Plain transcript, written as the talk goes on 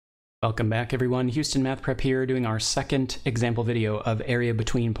Welcome back everyone, Houston Math Prep here, doing our second example video of area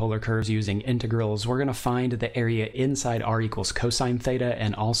between polar curves using integrals. We're going to find the area inside r equals cosine theta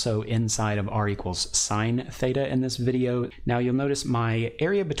and also inside of r equals sine theta in this video. Now you'll notice my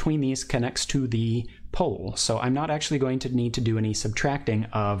area between these connects to the pole, so I'm not actually going to need to do any subtracting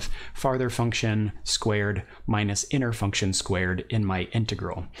of farther function squared minus inner function squared in my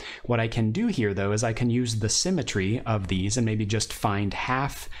integral. What I can do here though is I can use the symmetry of these and maybe just find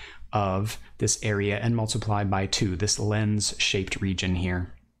half of this area and multiply by 2, this lens-shaped region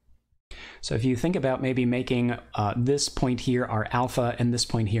here. So if you think about maybe making this point here our alpha and this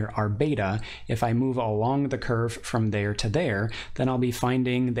point here our beta, if I move along the curve from there to there, then I'll be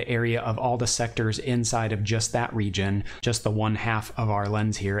finding the area of all the sectors inside of just that region, just the 1/2 of our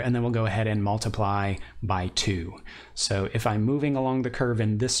lens here, and then we'll go ahead and multiply by 2. So if I'm moving along the curve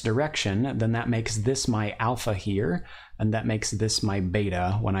in this direction, then that makes this my alpha here, and that makes this my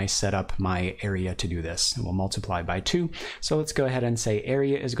beta when I set up my area to do this. And we'll multiply by 2. So let's go ahead and say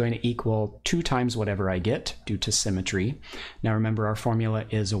area is going to equal 2 times whatever I get due to symmetry. Now remember our formula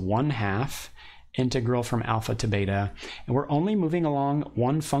is 1/2 integral from alpha to beta, and we're only moving along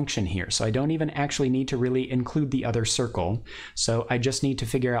one function here, so I don't even actually need to really include the other circle. So I just need to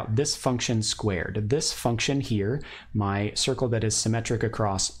figure out this function squared. This function here, my circle that is symmetric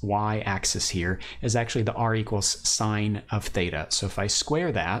across y-axis here, is actually the r equals sine of theta. So if I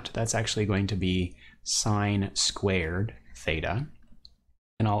square that, that's actually going to be sine squared theta,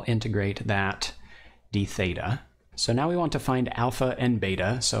 and I'll integrate that d theta. So now we want to find alpha and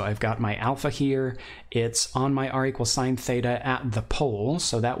beta. So I've got my alpha here. It's on my r equals sine theta at the pole.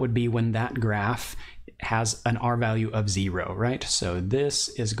 So that would be when that graph has an r value of 0, right? So this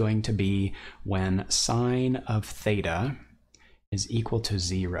is going to be when sine of theta is equal to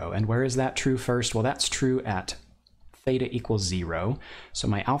 0. And where is that true first? Well, that's true at theta equals 0. So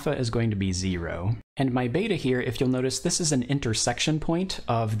my alpha is going to be 0. And my beta here, if you'll notice, this is an intersection point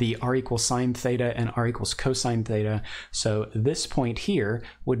of the r equals sine theta and r equals cosine theta. So this point here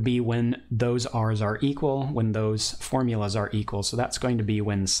would be when those r's are equal, when those formulas are equal. So that's going to be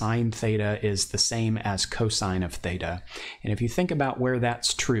when sine theta is the same as cosine of theta. And if you think about where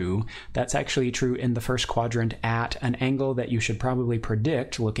that's true, that's actually true in the first quadrant at an angle that you should probably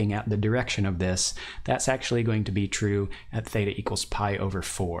predict looking at the direction of this. That's actually going to be true at theta equals pi over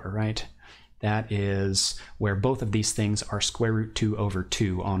 4, right? That is where both of these things are square root 2 over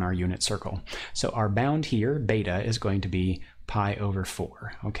 2 on our unit circle. So our bound here, beta, is going to be pi over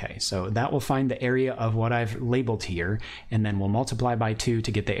 4. Okay, so that will find the area of what I've labeled here, and then we'll multiply by 2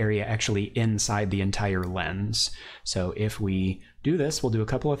 to get the area actually inside the entire lens. So if we do this, we'll do a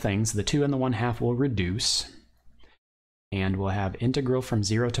couple of things. The 2 and the 1/2 will reduce, and we'll have integral from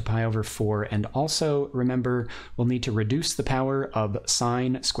 0 to pi over 4, and also remember we'll need to reduce the power of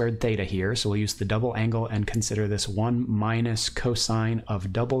sine squared theta here, so we'll use the double angle and consider this 1 minus cosine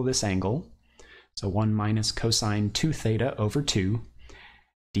of double this angle, so 1 minus cosine 2 theta over 2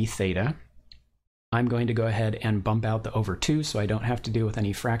 d theta. I'm going to go ahead and bump out the over 2 so I don't have to deal with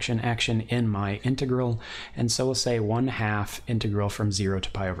any fraction action in my integral, and so we'll say 1/2 integral from 0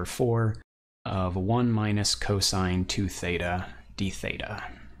 to pi over 4 of 1 minus cosine 2 theta d theta.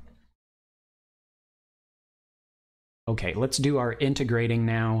 Okay, let's do our integrating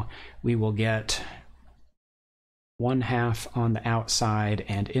now. We will get 1/2 on the outside,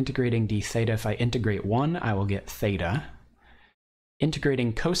 and integrating d theta, if I integrate 1, I will get theta.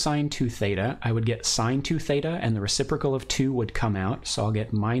 Integrating cosine 2 theta, I would get sine 2 theta, and the reciprocal of 2 would come out, so I'll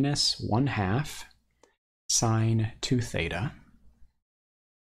get minus 1/2 sine 2 theta.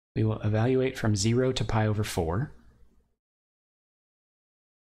 We will evaluate from 0 to pi over 4.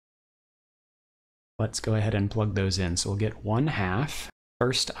 Let's go ahead and plug those in. So we'll get 1/2.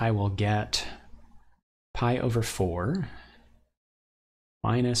 First, I will get pi over 4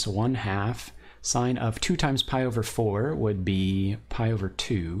 minus 1/2. Sine of 2 times pi over 4 would be pi over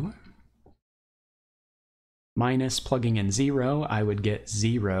 2. Minus, plugging in 0, I would get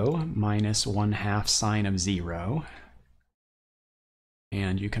 0 minus 1/2 sine of 0.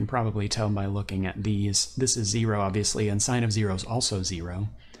 And you can probably tell by looking at these, this is 0 obviously, and sine of 0 is also 0.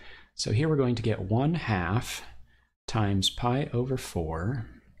 So here we're going to get 1/2 times pi over 4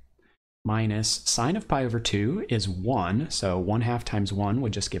 minus sine of pi over 2 is 1, so 1/2 times 1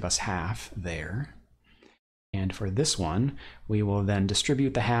 would just give us half there. And for this one, we will then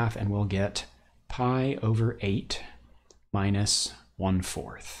distribute the half and we'll get pi over 8 minus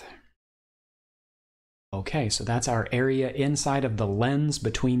 1/4. Okay, so that's our area inside of the lens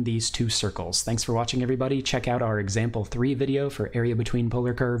between these two circles. Thanks for watching, everybody. Check out our example 3 video for area between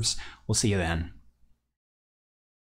polar curves. We'll see you then.